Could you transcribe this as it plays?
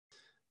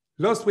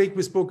Last week,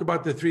 we spoke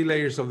about the 3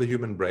 layers of the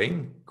human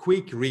brain.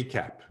 Quick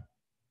recap.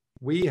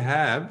 We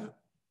have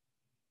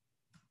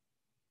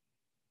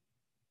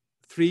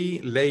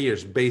 3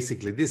 layers,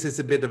 basically. This is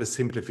a bit of a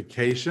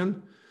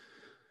simplification.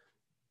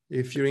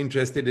 If you're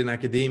interested in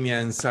academia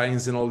and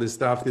science and all this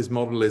stuff, this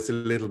model is a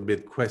little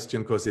bit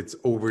questioned because it's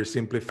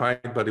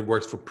oversimplified, but it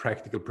works for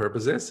practical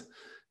purposes.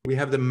 We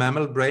have the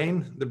mammal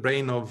brain, the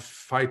brain of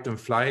fight and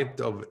flight,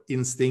 of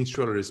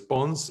instinctual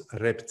response,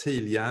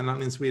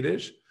 reptilhjärnan in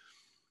Swedish.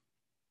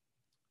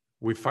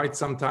 We fight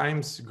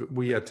sometimes,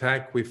 we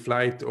attack, we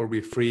flight, or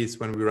we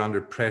freeze when we're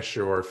under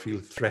pressure or feel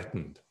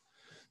threatened.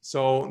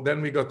 So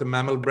then we got the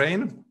mammal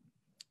brain,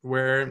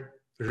 where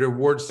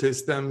reward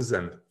systems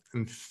and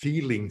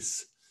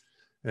feelings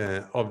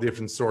of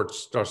different sorts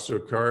starts to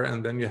occur.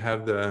 And then you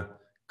have the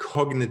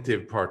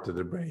cognitive part of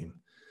the brain,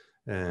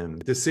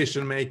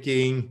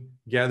 decision-making,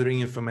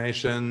 gathering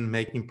information,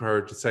 making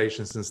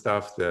prioritizations and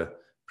stuff, the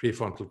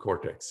prefrontal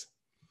cortex.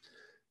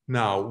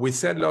 Now, we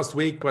said last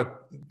week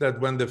that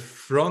when the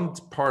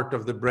front part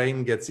of the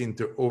brain gets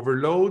into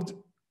overload,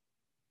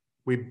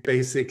 we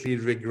basically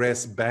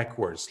regress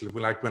backwards.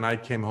 Like when I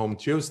came home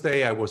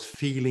Tuesday, I was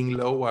feeling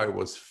low, I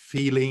was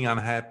feeling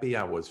unhappy,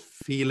 I was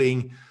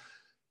feeling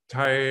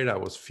tired, I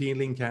was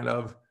feeling kind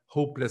of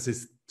hopeless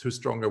is too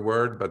strong a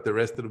word, but the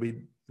rest of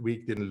the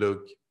week didn't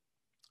look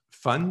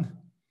fun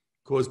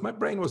because my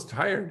brain was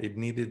tired. It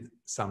needed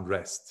some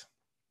rest.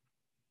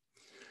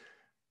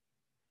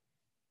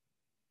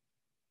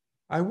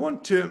 I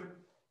want to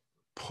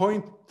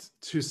point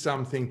to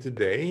something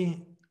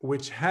today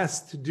which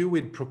has to do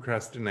with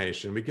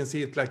procrastination. We can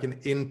see it like an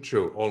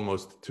intro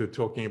almost to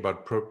talking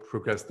about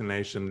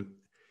procrastination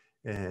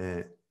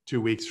 2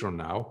 weeks from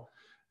now.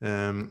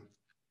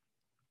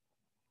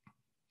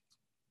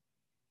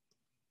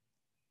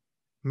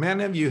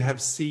 Many of you have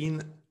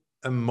seen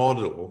a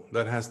model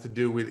that has to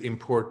do with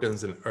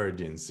importance and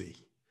urgency.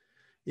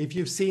 If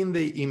you've seen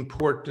the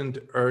important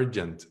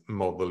urgent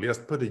model,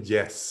 just put a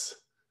yes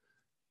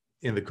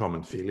in the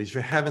comment field. If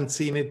you haven't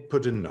seen it,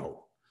 put a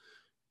no.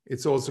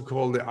 It's also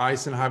called the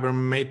Eisenhower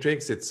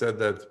matrix. It's said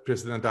that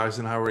President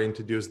Eisenhower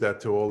introduced that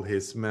to all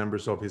his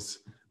members of his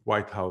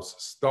White House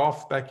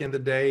staff back in the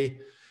day.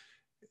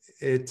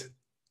 It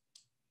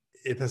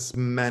has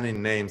many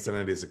names and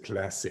it is a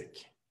classic.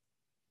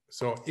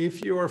 So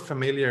if you are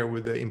familiar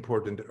with the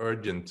important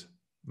urgent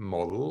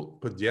model,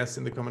 put yes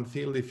in the comment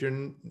field. If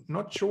you're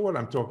not sure what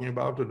I'm talking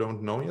about or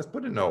don't know, just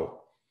put a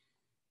no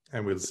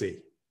and we'll see.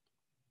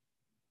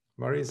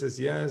 Marie says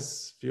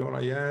yes,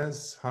 Fiona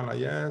yes, Hannah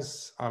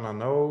yes, Anna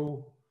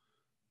no,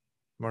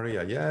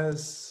 Maria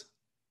yes,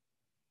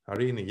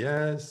 Harini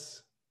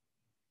yes.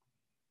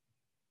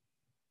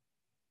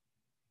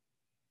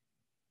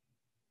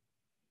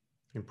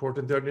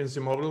 Important urgency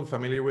model,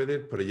 familiar with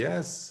it, put a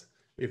yes.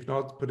 If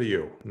not, put a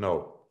you,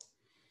 no.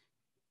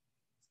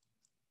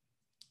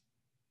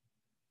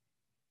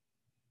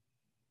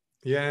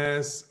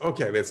 Yes,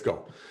 okay, let's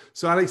go.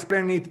 So I'll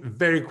explain it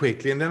very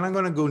quickly, and then I'm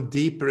going to go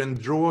deeper and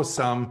draw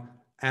some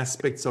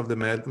aspects of the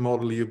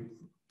model you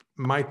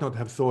might not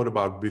have thought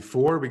about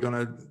before. We're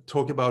going to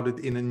talk about it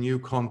in a new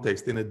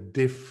context, in a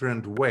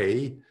different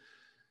way.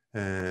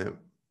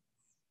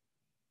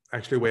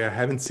 Actually, a way I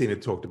haven't seen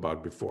it talked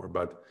about before.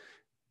 But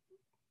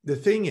the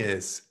thing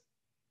is,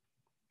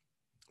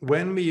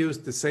 when we use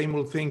the same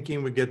old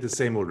thinking, we get the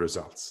same old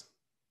results.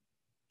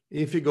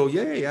 If you go,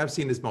 yeah, I've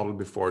seen this model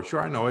before. Sure,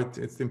 I know it.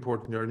 It's the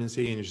important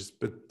urgency, and you just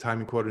put time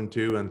in quadrant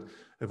 2 and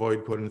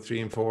avoid quadrant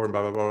 3 and 4 and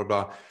blah, blah, blah,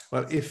 blah, blah.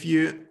 Well, if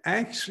you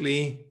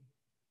actually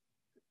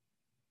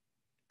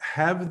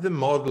have the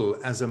model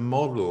as a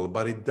model,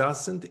 but it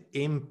doesn't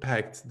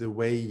impact the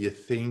way you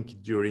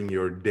think during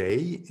your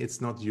day, it's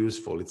not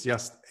useful. It's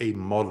just a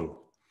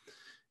model.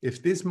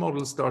 If this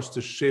model starts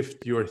to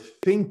shift your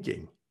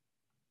thinking,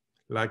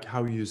 like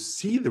how you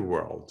see the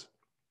world,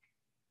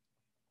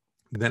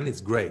 then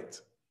it's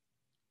great.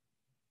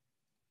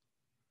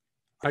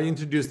 I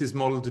introduce this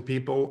model to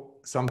people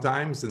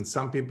sometimes, and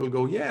some people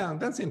go, yeah,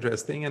 that's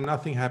interesting, and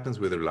nothing happens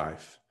with their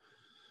life.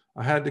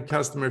 I had a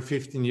customer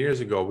 15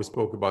 years ago, we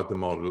spoke about the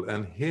model,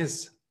 and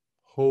his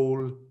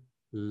whole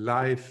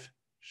life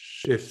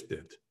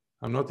shifted.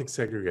 I'm not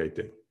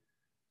exaggerating,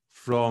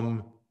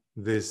 from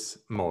this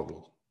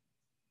model.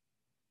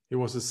 He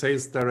was a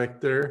sales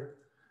director,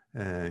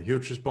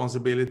 huge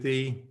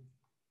responsibility,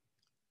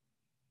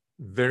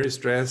 very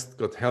stressed,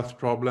 got health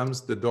problems.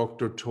 The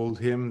doctor told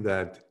him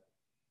that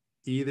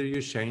either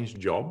you change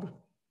job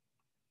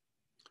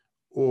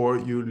or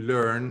you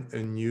learn a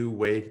new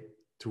way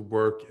to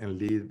work and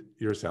lead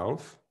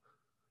yourself,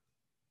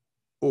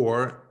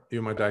 or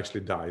you might actually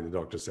die, the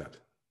doctor said.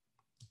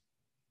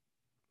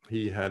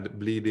 He had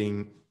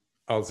bleeding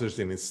ulcers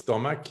in his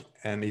stomach,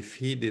 and if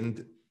he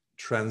didn't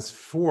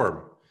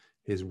transform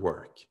his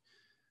work,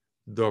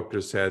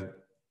 doctor said,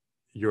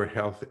 your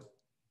health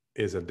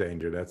is a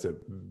danger. That's a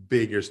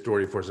bigger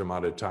story for some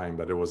other time,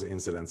 but there was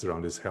incidents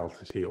around his health.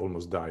 He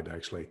almost died,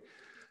 actually.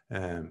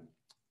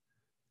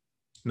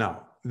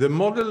 Now, the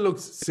model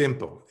looks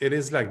simple. It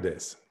is like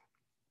this.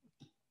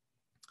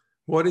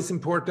 What is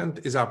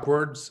important is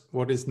upwards.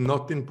 What is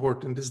not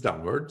important is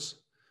downwards.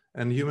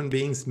 And human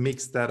beings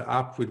mix that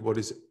up with what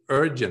is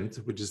urgent,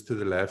 which is to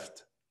the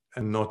left,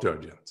 and not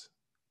urgent.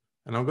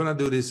 And I'm going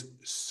to do this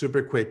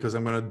super quick because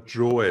I'm going to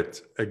draw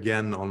it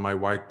again on my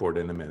whiteboard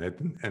in a minute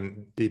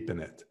and deepen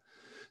it.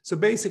 So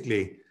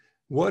basically,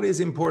 what is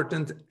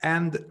important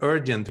and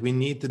urgent we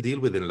need to deal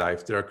with in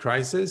life? There are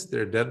crises,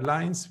 there are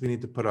deadlines, we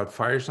need to put out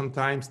fires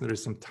sometimes, and there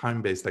is some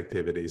time-based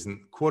activities. And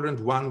quadrant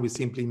 1, we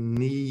simply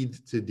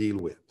need to deal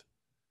with.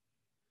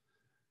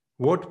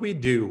 What we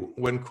do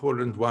when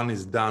quadrant 1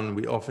 is done,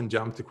 we often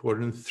jump to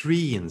quadrant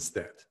 3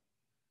 instead.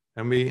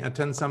 And we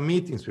attend some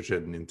meetings we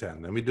shouldn't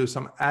attend, and we do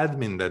some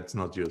admin that's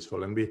not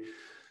useful, and we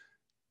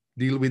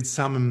deal with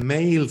some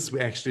mails we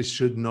actually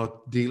should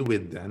not deal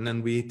with then,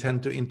 and we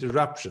tend to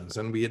interruptions,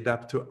 and we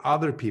adapt to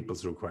other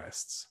people's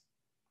requests.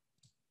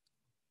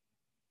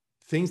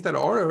 Things that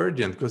are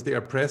urgent because they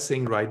are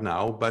pressing right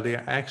now, but they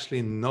are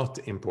actually not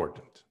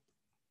important.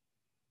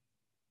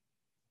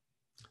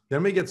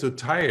 Then we get so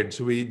tired,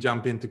 so we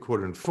jump into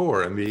quadrant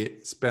 4, and we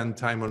spend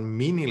time on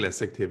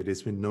meaningless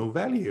activities with no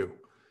value.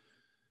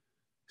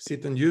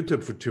 Sit on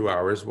YouTube for 2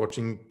 hours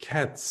watching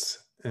cats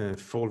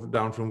fall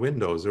down from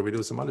windows, or we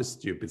do some other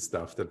stupid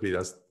stuff that we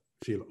just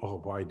feel, oh,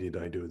 why did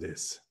I do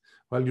this?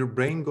 Well, your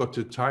brain got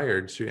too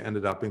tired, so you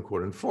ended up in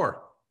quadrant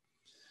 4.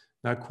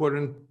 Now,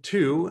 quadrant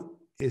 2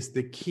 is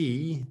the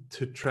key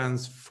to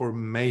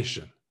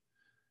transformation.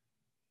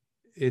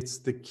 It's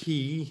the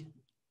key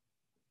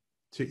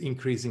to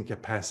increasing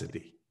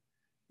capacity.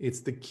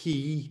 It's the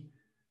key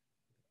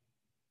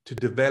to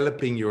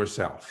developing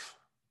yourself.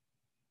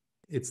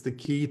 It's the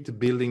key to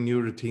building new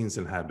routines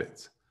and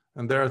habits.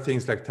 And there are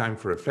things like time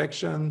for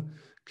reflection,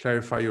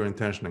 clarify your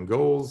intention and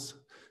goals,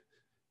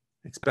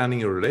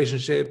 expanding your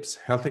relationships,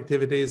 health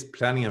activities,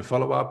 planning and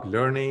follow-up,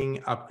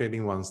 learning,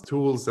 upgrading one's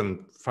tools,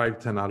 and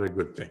 5-10 other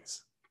good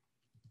things.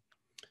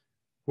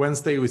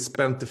 Wednesday, we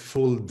spent the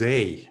full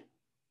day,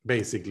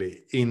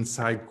 basically,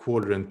 inside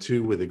quadrant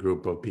 2 with a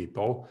group of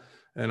people.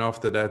 And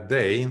after that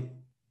day,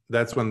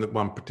 that's when the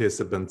one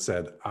participant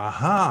said,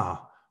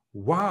 aha,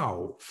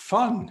 wow,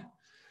 fun.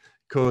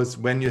 Because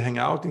when you hang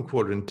out in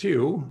quadrant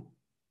 2,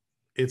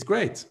 it's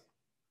great.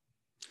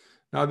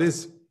 Now,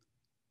 this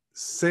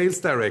sales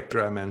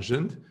director I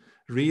mentioned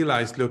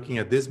realized looking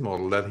at this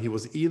model that he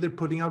was either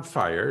putting out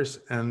fires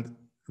and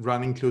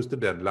running close to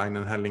deadline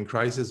and handling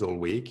crisis all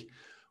week,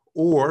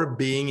 or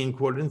being in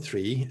quadrant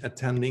 3,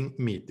 attending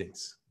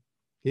meetings.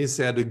 He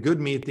said a good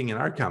meeting in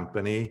our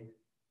company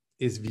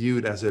is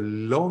viewed as a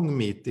long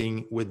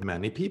meeting with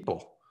many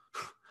people.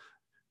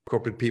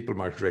 Corporate people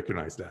might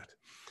recognize that.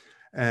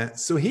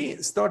 So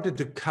he started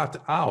to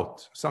cut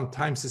out some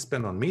time he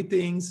spent on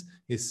meetings.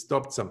 He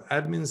stopped some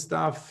admin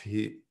stuff.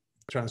 He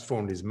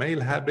transformed his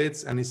mail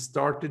habits, and he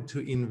started to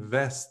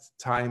invest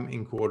time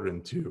in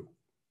quadrant 2.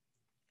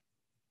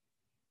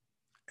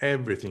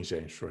 Everything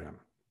changed for him.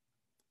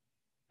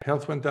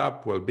 Health went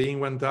up,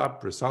 well-being went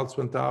up, results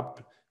went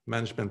up,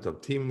 management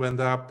of team went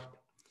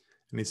up,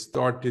 and he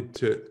started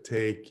to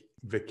take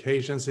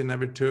vacations he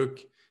never took.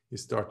 He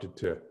started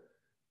to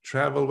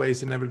travel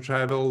ways he never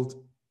traveled.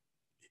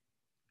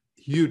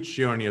 Huge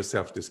journey of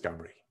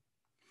self-discovery.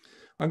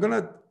 I'm going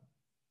to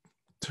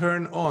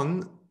turn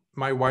on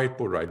my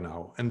whiteboard right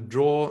now and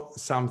draw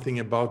something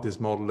about this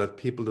model that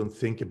people don't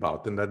think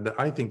about, and that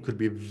I think could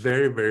be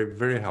very, very,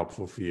 very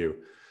helpful for you,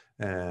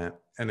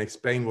 and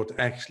explain what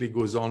actually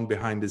goes on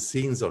behind the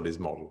scenes of this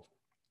model.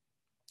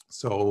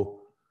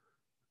 So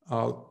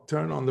I'll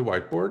turn on the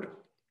whiteboard.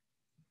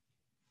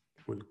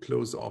 We'll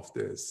close off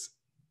this.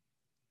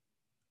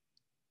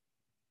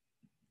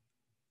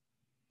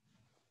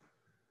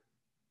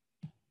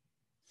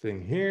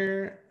 Thing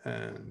here,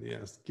 and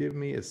just give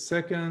me a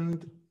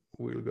second.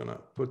 We're gonna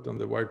put on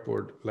the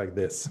whiteboard like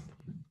this.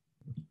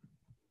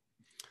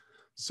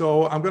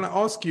 So I'm gonna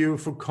ask you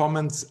for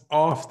comments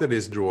after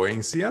this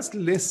drawing. So just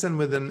listen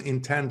with an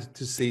intent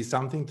to see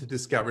something, to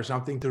discover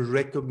something, to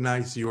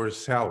recognize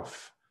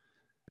yourself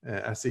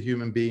as a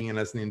human being and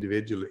as an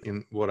individual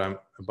in what I'm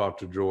about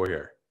to draw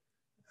here.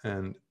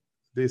 And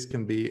this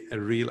can be a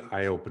real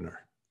eye-opener.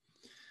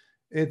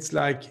 It's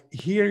like,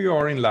 here you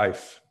are in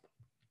life.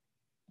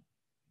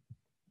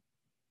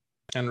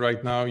 And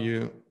right now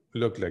you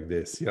look like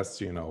this, just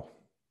so you know.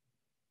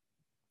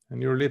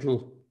 And you're a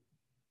little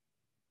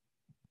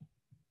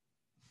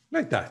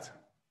like that.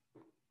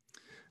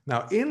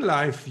 Now in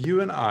life, you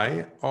and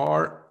I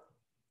are,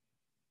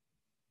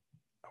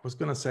 I was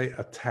gonna say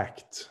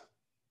attacked.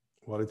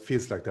 Well, it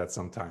feels like that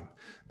sometimes.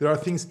 There are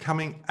things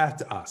coming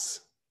at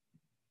us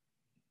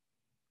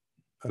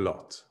a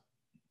lot.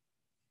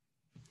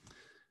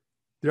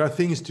 There are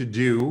things to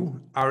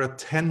do. Our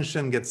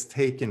attention gets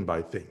taken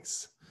by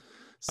things.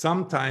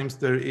 Sometimes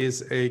there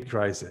is a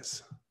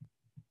crisis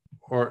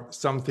or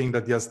something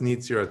that just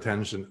needs your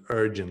attention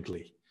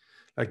urgently.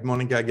 Like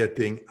Monica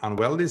getting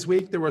unwell this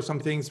week, there were some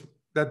things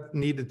that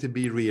needed to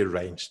be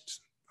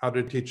rearranged,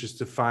 other teachers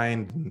to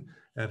find,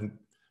 and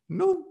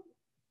no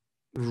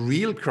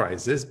real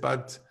crisis,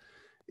 but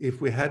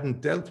if we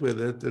hadn't dealt with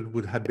it, it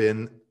would have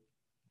been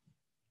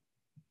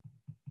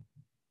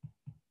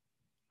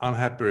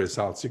unhappy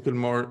results. You could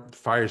more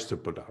fires to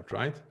put out,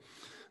 right?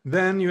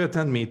 Then you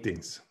attend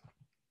meetings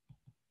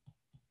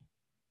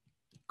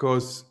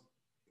because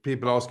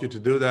people ask you to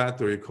do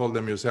that, or you call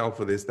them yourself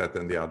for this, that,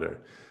 and the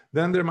other.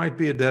 Then there might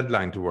be a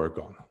deadline to work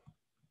on.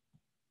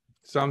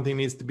 Something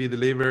needs to be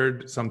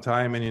delivered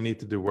sometime and you need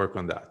to do work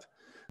on that.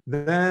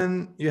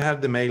 Then you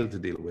have the mail to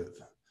deal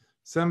with.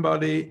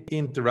 Somebody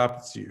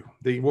interrupts you.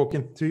 They walk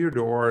into your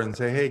door and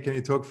say, hey, can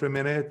you talk for a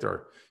minute?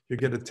 Or you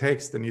get a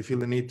text and you feel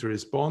the need to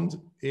respond.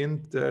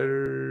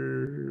 Interrupt.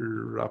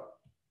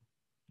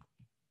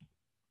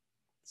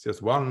 It's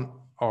just one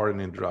R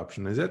in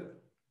interruption, is it?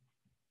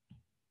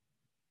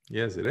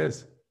 Yes, it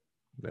is.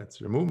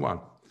 Let's remove one.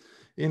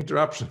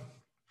 Interruption.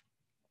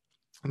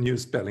 New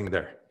spelling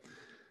there.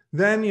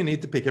 Then you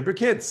need to pick up your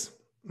kids.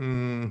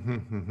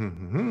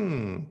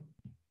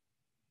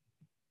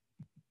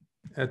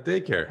 At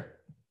daycare,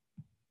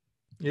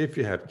 if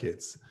you have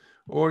kids,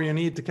 or you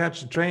need to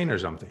catch the train or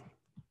something.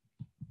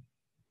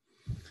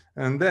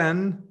 And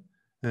then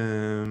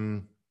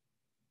there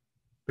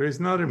is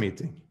another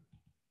meeting.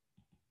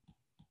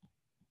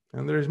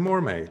 And there is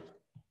more mail.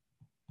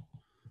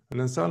 And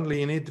then suddenly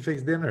you need to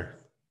fix dinner.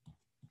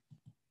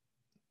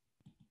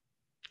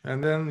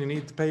 And then you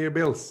need to pay your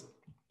bills.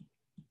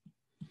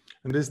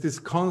 And there's this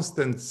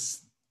constant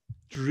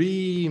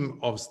stream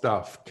of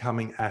stuff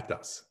coming at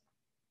us.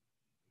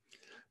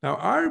 Now,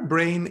 our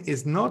brain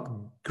is not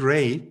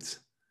great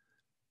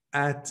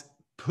at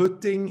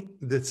putting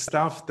the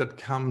stuff that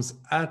comes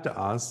at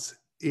us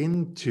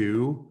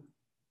into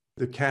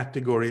the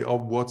category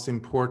of what's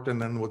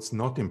important and what's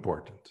not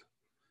important.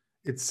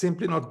 It's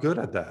simply not good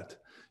at that.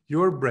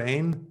 Your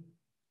brain,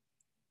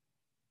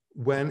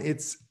 when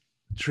it's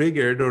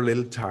triggered or a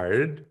little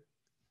tired,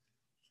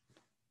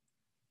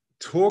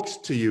 talks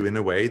to you in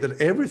a way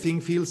that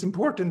everything feels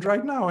important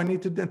right now. I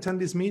need to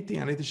attend this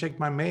meeting. I need to check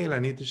my mail. I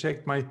need to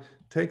check my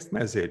text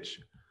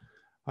message.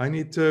 I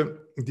need to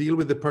deal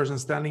with the person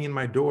standing in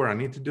my door. I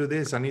need to do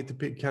this. I need to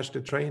catch the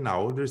train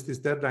now. There's this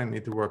deadline I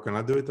need to work on.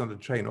 I'll do it on the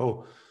train.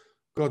 Oh,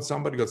 God,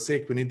 somebody got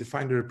sick. We need to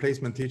find a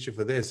replacement teacher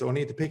for this. Oh, I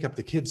need to pick up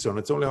the kids on.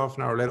 It's only half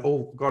an hour late.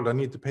 Oh, God, I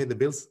need to pay the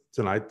bills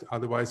tonight.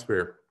 Otherwise,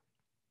 we're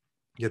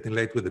getting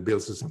late with the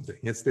bills or something.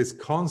 It's this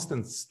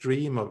constant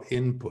stream of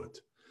input.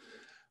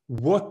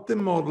 What the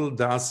model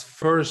does,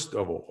 first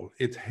of all,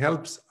 it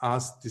helps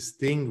us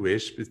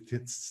distinguish.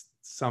 It's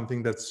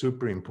something that's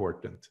super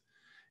important.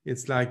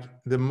 It's like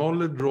the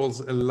model draws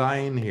a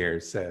line here,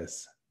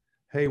 says,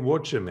 hey,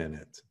 watch a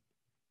minute.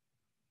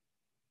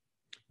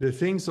 The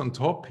things on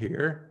top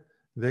here,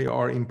 they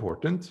are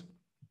important.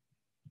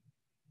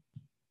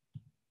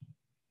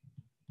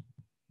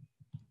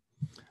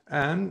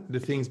 And the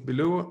things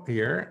below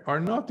here are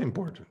not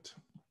important.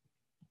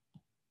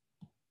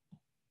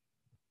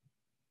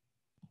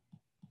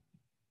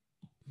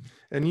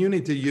 And you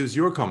need to use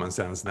your common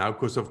sense now,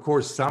 because of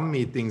course some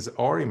meetings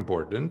are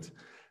important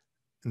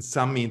and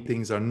some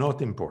meetings are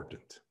not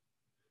important.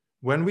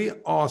 When we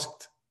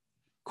asked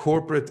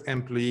corporate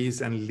employees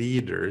and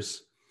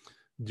leaders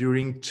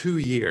during 2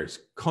 years,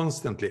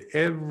 constantly,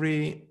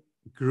 every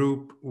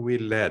group we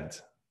led,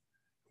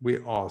 we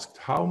asked,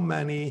 how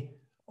many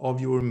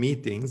of your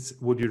meetings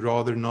would you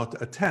rather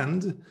not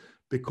attend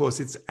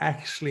because it's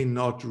actually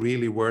not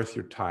really worth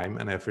your time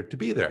and effort to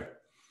be there?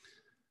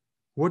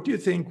 What do you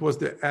think was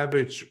the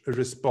average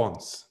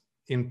response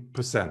in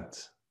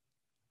percent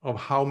of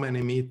how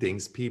many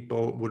meetings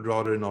people would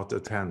rather not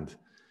attend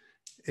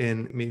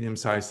in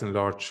medium-sized and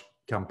large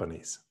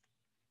companies?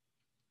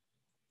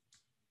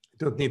 You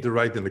don't need to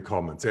write in the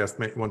comments. I just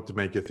want to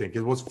make you think.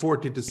 It was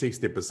 40 to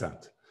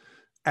 60%.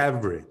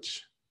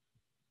 Average.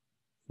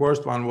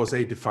 Worst one was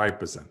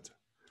 85%.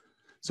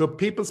 So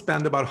people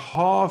spend about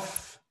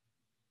half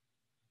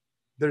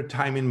their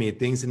time in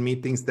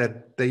meetings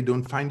that they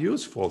don't find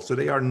useful. So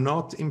they are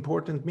not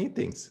important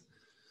meetings.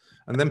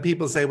 And then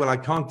people say, well, I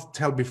can't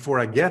tell before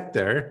I get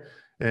there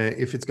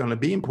if it's going to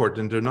be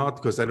important or not,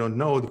 because I don't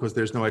know, because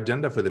there's no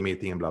agenda for the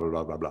meeting and blah, blah,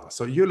 blah, blah, blah.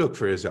 So you look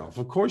for yourself.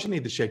 Of course, you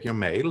need to check your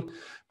mail,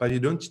 but you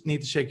don't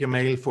need to check your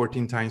mail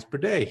 14 times per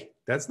day.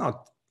 That's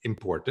not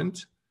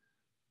important.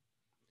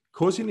 Of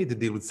course, you need to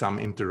deal with some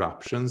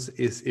interruptions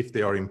if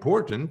they are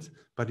important,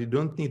 but you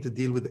don't need to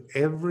deal with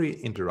every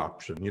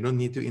interruption. You don't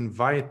need to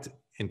invite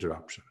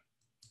interruption.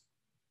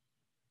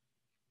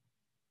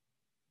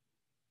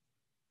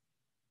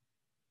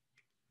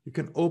 You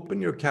can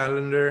open your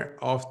calendar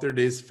after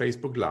this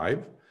Facebook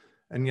Live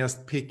and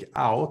just pick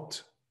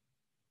out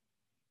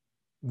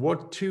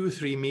what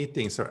 2-3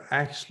 meetings are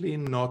actually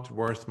not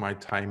worth my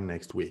time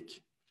next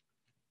week.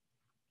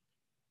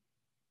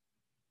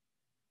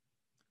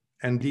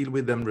 And deal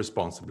with them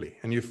responsibly.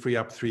 And you free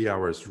up 3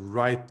 hours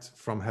right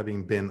from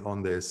having been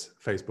on this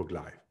Facebook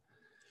Live.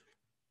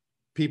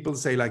 People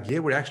say like, yeah,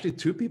 we're actually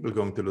 2 people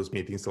going to those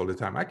meetings all the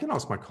time. I can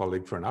ask my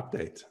colleague for an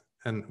update.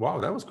 And wow,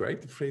 that was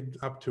great. It freed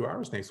up 2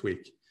 hours next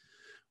week.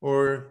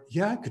 Or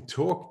yeah, I could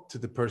talk to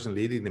the person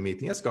leading the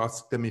meeting. Just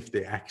ask them if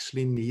they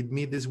actually need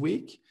me this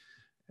week.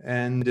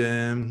 And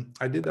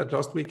I did that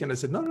last week and I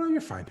said, no,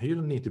 you're fine. You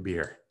don't need to be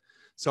here.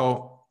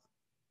 So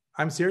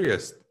I'm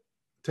serious.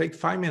 take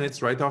 5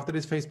 minutes right after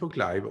this Facebook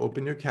Live,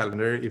 open your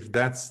calendar if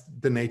that's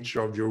the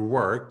nature of your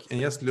work, and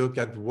just look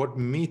at what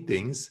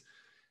meetings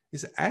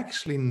is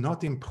actually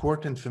not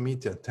important for me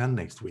to attend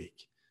next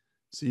week.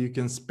 So you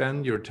can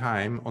spend your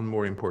time on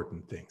more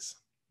important things.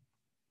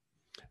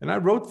 And I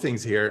wrote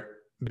things here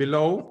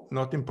below,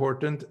 not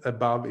important,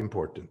 above,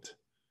 important.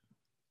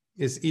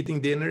 Is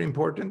eating dinner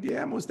important?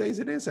 Yeah, most days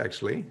it is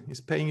actually.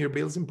 Is paying your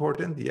bills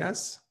important?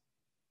 Yes,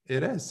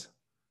 it is.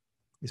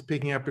 Is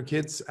picking up your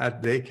kids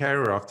at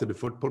daycare or after the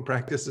football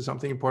practice or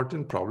something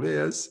important? Probably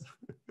is.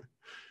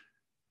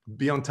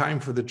 Be on time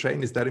for the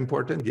train, is that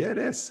important? Yeah, it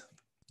is.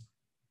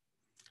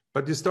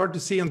 But you start to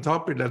see on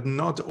top of that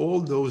not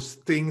all those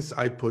things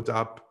I put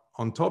up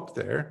on top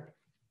there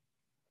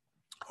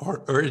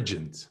are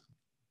urgent.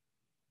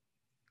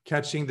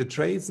 Catching the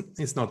train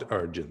is not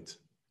urgent.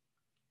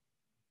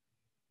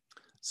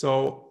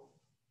 So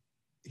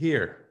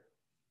here,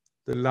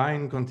 the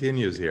line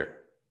continues here.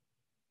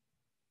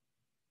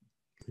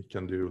 We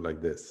can do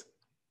like this.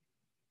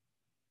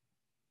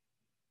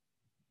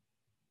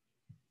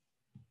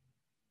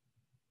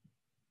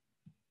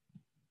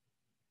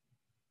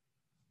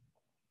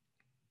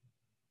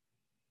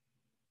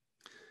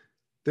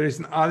 There is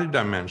another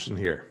dimension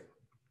here.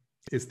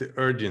 It's the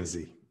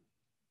urgency.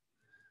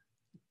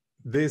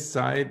 This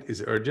side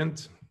is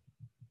urgent.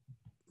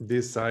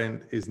 This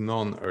side is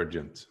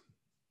non-urgent.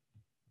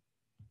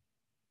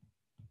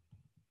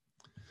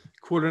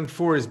 Quadrant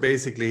 4 is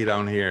basically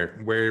down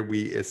here where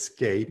we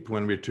escape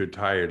when we're too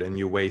tired and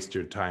you waste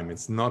your time.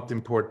 It's not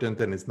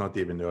important and it's not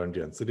even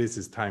urgent. So this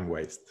is time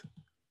waste.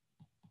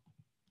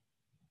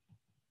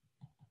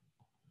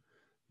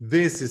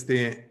 This is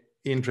the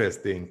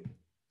interesting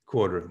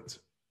quadrant.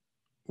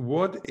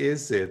 What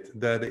is it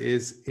that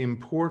is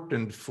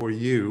important for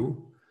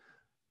you,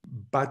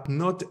 but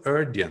not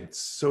urgent,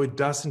 so it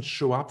doesn't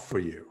show up for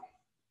you?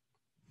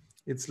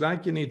 It's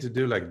like you need to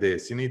do like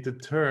this. You need to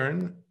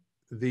turn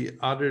the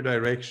other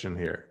direction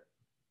here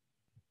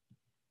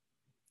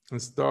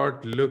and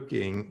start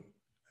looking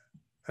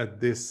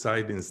at this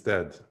side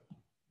instead.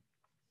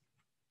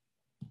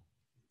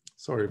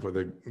 Sorry for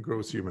the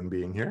gross human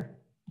being here.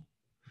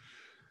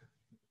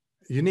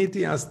 You need to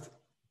just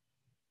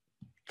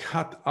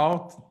cut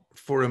out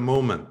for a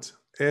moment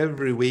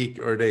every week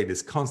or day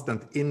this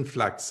constant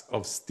influx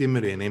of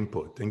stimuli and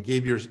input and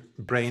give your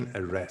brain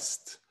a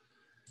rest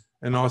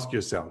and ask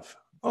yourself,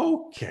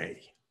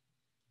 okay,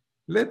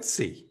 let's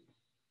see.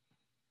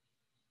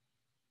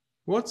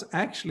 What's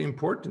actually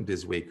important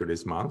this week or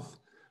this month,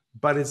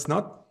 but it's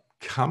not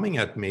coming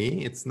at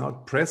me. It's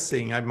not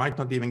pressing. I might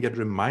not even get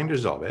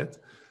reminders of it,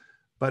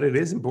 but it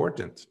is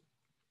important.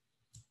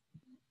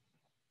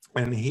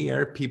 And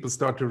here people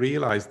start to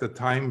realize the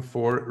time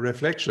for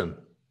reflection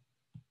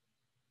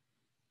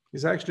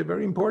is actually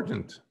very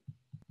important.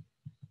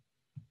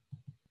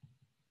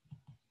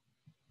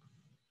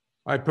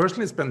 I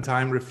personally spend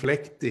time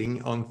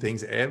reflecting on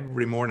things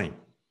every morning.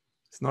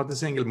 It's not a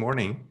single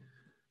morning,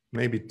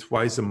 maybe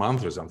twice a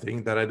month or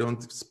something, that I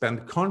don't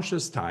spend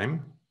conscious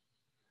time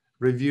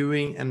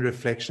reviewing and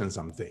reflections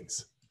on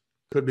things.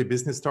 Could be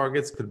business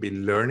targets, could be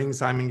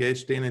learnings I'm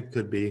engaged in, it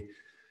could be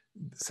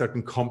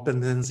certain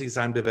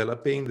competencies I'm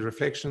developing. The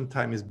reflection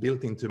time is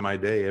built into my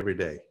day every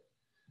day.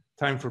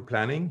 Time for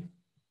planning.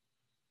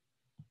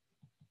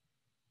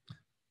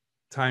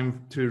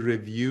 Time to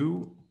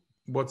review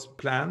what's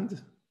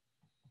planned.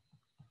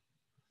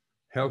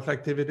 Health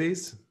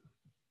activities.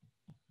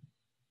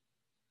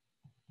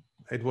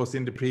 It was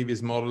in the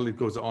previous model, it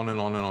goes on and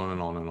on and on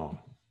and on and on.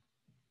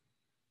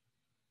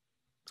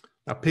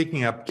 Now,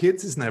 picking up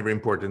kids is never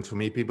important for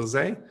me, people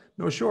say.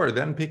 No, sure,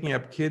 then picking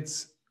up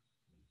kids,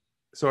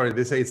 sorry,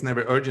 they say it's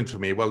never urgent for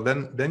me. Well,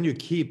 then you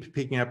keep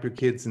picking up your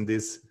kids in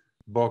this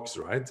box,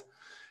 right?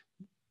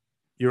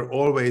 You're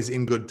always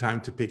in good time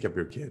to pick up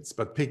your kids.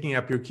 But picking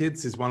up your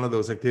kids is one of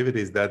those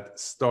activities that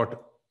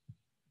start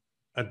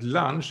at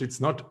lunch. It's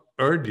not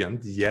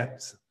urgent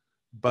yet,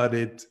 but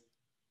it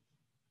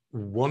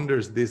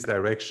wanders this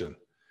direction.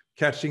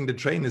 Catching the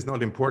train is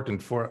not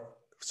important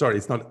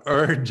it's not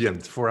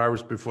urgent 4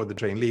 hours before the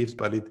train leaves,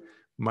 but it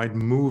might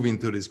move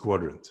into this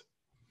quadrant.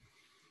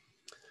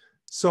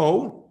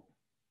 So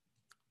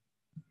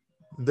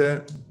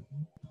the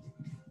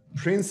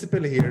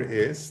principle here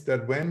is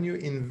that when you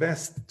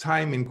invest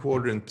time in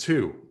quadrant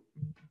 2,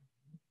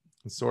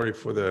 sorry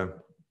for the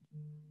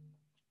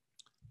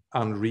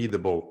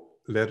unreadable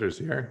letters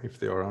here, if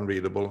they are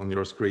unreadable on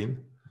your screen,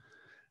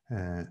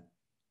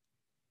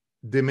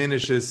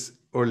 diminishes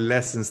or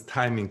lessens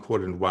time in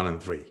quadrant 1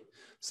 and 3.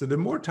 So the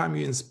more time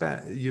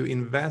you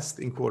invest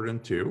in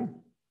quadrant 2,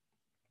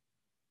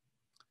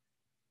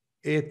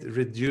 it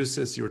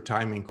reduces your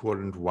time in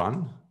quadrant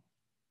 1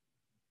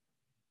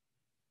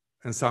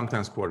 and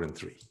sometimes quadrant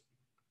 3.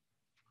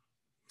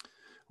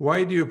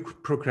 Why do you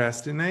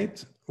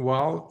procrastinate?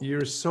 Well,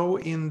 you're so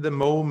in the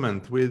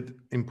moment with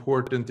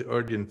important,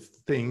 urgent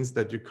things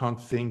that you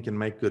can't think and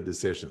make good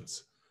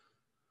decisions.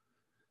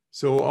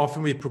 So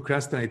often we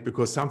procrastinate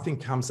because something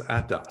comes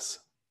at us,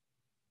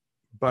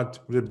 but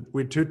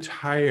we're too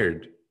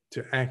tired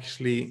to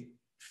actually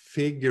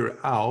figure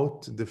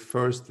out the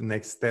first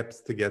next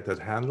steps to get that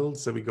handled.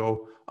 So we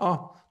go,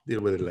 oh,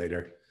 deal with it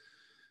later.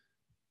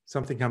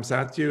 Something comes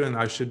at you and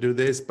I should do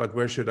this, but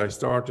where should I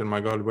start? And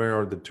my God, where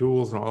are the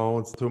tools? And, oh,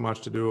 it's too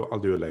much to do. I'll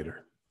do it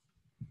later.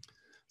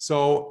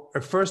 So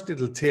a first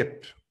little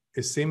tip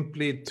is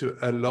simply to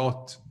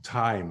allot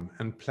time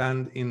and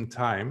plan in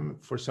time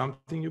for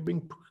something you've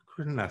been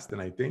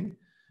procrastinating.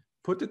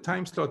 Put a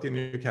time slot in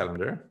your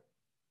calendar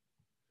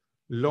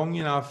long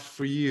enough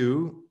for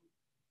you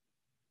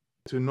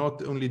to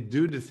not only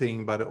do the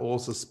thing, but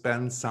also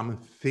spend some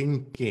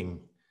thinking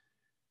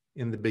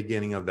in the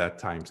beginning of that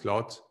time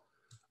slot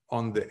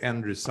on the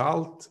end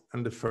result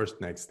and the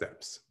first next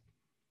steps.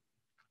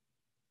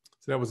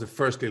 So that was the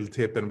first little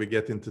tip, and we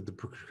get into the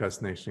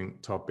procrastination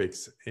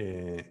topics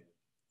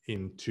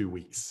in 2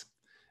 weeks,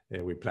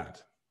 we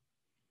planned.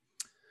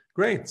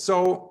 Great,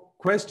 so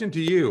question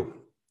to you.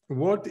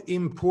 What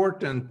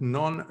important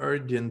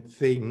non-urgent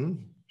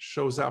thing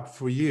shows up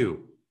for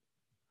you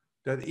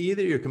that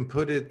either you can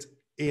put it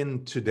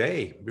in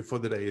today before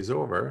the day is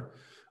over,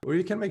 or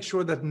you can make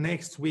sure that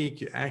next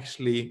week you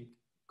actually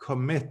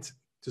commit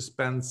to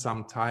spend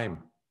some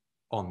time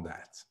on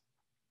that?